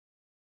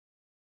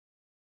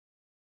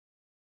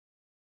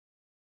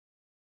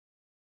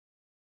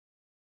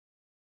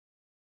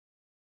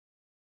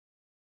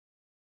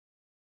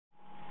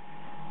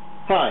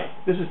Hi,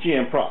 this is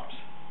GM Props.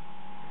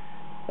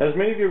 As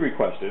many of you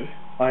requested,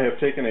 I have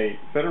taken a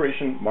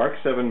Federation Mark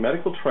VII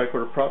Medical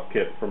Tricorder prop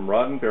kit from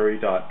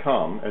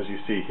Roddenberry.com, as you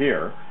see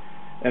here,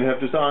 and have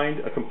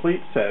designed a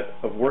complete set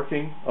of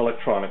working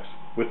electronics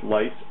with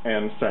lights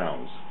and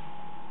sounds.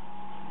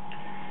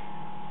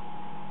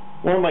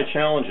 One of my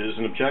challenges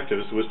and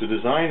objectives was to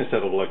design a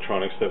set of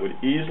electronics that would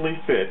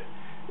easily fit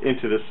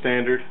into the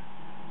standard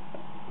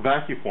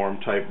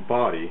vacuform type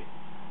body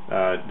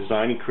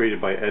designed and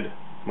created by Ed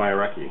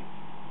Mayarecki.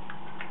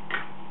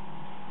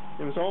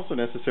 It was also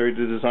necessary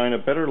to design a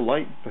better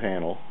light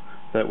panel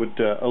that would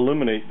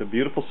illuminate the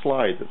beautiful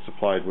slide that's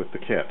supplied with the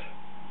kit.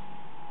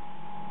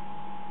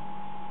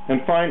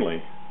 And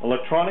finally,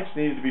 electronics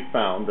needed to be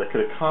found that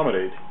could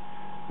accommodate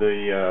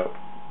the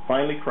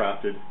finely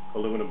crafted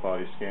aluminum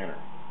body scanner.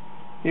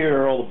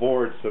 Here are all the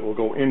boards that will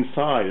go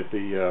inside of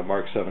the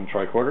Mark VII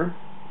tricorder.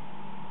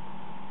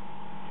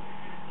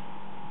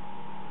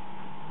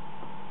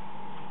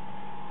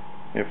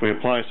 If we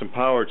apply some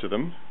power to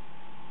them,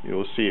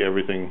 you'll see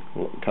everything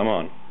come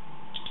on.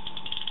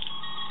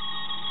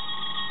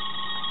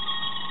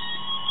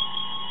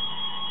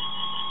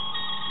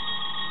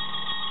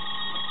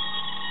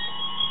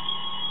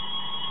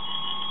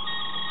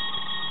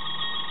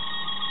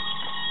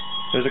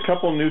 There's a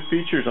couple new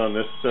features on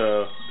this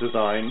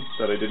design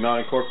that I did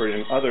not incorporate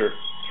in other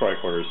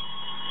tricorders.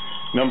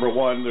 Number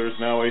one, there's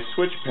now a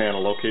switch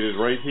panel located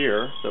right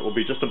here that will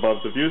be just above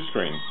the view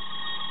screen.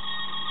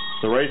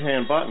 The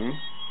right-hand button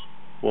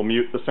will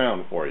mute the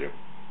sound for you.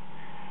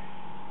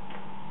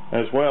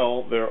 As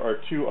well, there are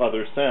two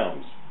other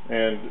sounds,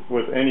 and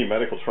with any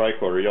medical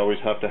tricorder you always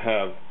have to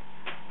have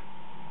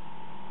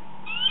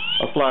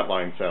a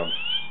flatline sound.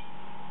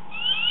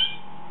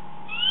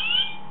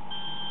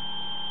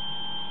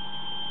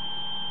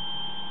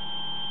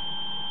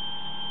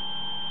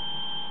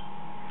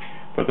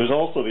 But there's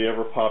also the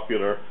ever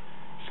popular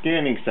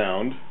scanning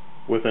sound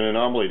with an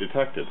anomaly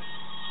detected.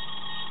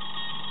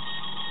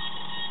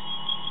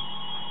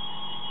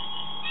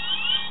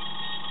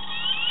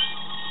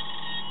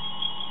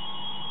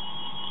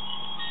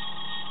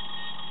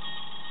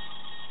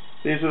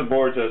 These are the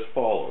boards as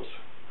follows.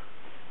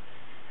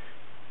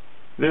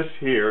 This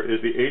here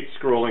is the 8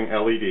 scrolling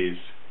LEDs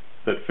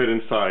that fit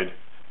inside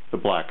the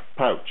black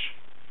pouch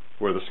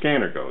where the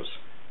scanner goes.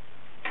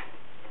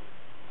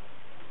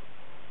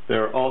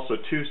 There are also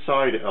 2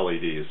 side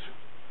LEDs.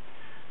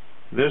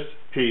 This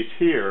piece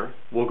here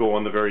will go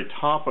on the very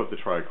top of the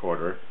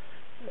tricorder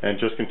and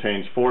just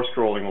contains 4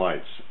 scrolling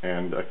lights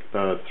and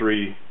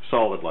 3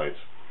 solid lights.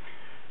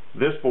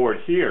 This board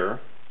here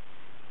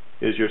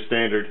is your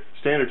standard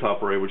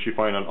top array, which you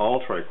find on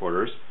all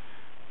tricorders,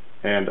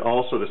 and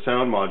also the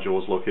sound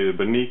module is located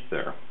beneath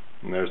there.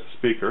 And there's the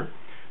speaker.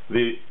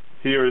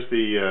 Here is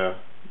the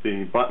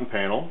button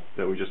panel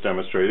that we just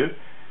demonstrated.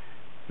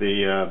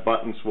 The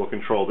buttons will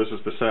control. This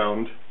is the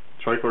sound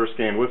tricorder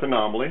scan with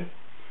anomaly.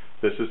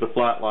 This is the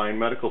flatline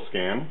medical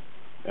scan,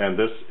 and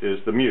this is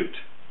the mute.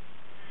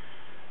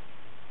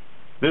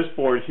 This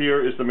board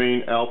here is the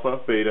main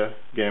alpha, beta,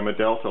 gamma,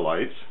 delta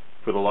lights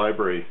for the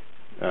library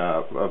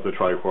of the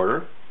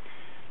tricorder.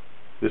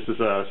 This is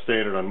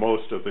standard on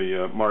most of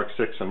the Mark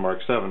VI and Mark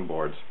VII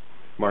boards,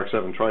 Mark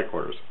VII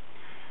tricorders.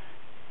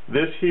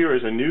 This here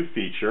is a new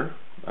feature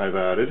I've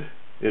added.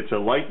 It's a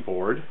light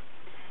board,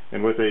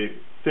 and with a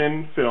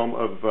thin film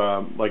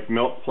of like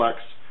milk plex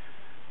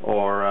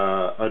or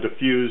a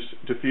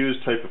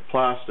diffused type of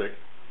plastic,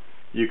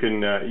 you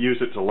can use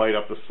it to light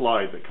up the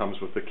slide that comes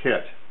with the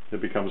kit.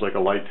 It becomes like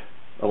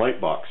a light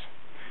box.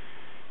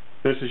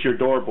 This is your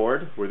door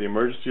board where the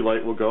emergency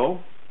light will go,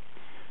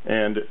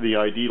 and the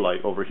ID light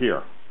over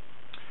here.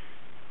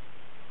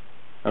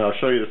 And I'll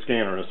show you the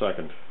scanner in a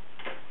second.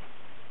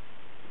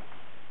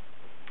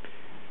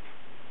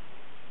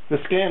 The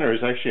scanner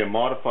is actually a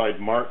modified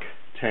Mark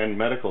X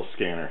medical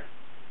scanner.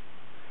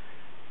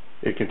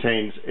 It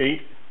contains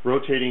 8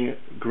 rotating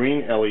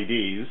green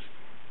LEDs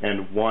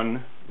and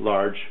 1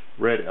 large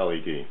red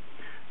LED.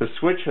 The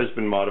switch has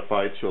been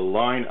modified to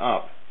line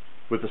up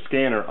with the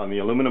scanner on the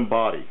aluminum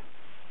body.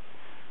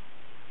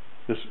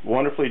 This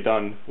wonderfully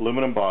done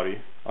aluminum body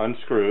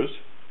unscrews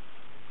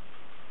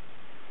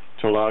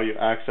to allow you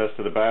access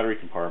to the battery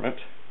compartment,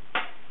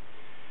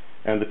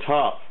 and the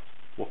top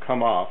will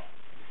come off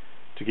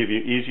to give you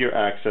easier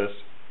access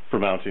for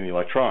mounting the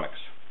electronics.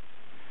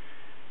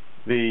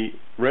 The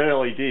red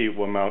LED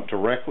will mount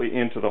directly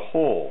into the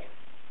hole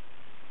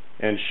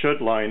and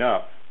should line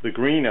up the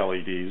green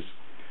LEDs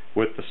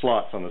with the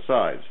slots on the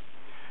sides.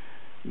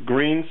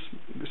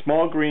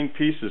 Small green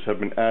pieces have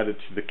been added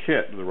to the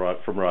kit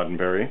from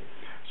Roddenberry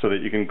so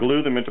that you can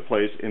glue them into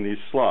place in these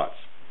slots.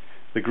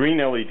 The green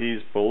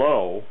LEDs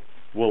below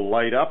will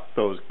light up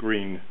those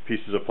green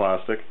pieces of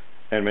plastic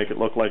and make it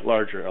look like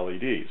larger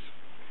LEDs.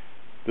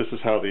 This is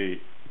how the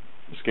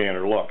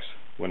scanner looks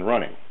when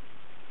running.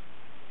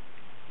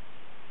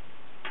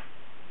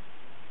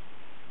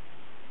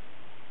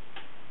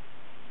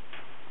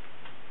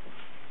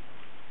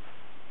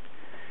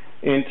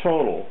 In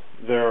total,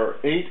 there are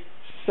 8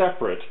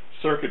 separate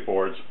circuit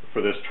boards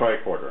for this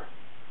tricorder.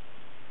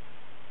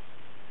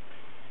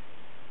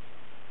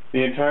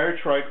 The entire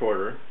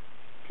tricorder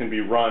can be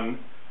run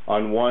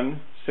on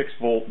one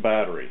 6-volt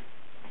battery.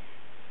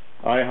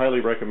 I highly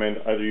recommend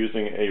either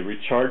using a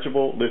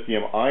rechargeable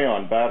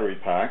lithium-ion battery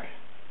pack,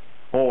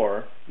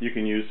 or you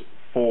can use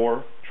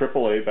 4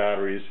 AAA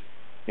batteries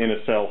in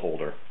a cell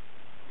holder.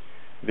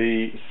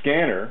 The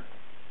scanner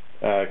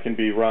can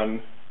be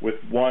run with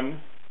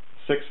one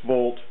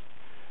 6-volt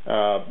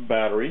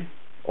battery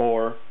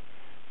or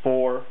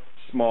 4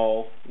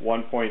 small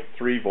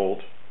 1.3-volt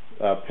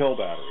pill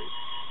batteries.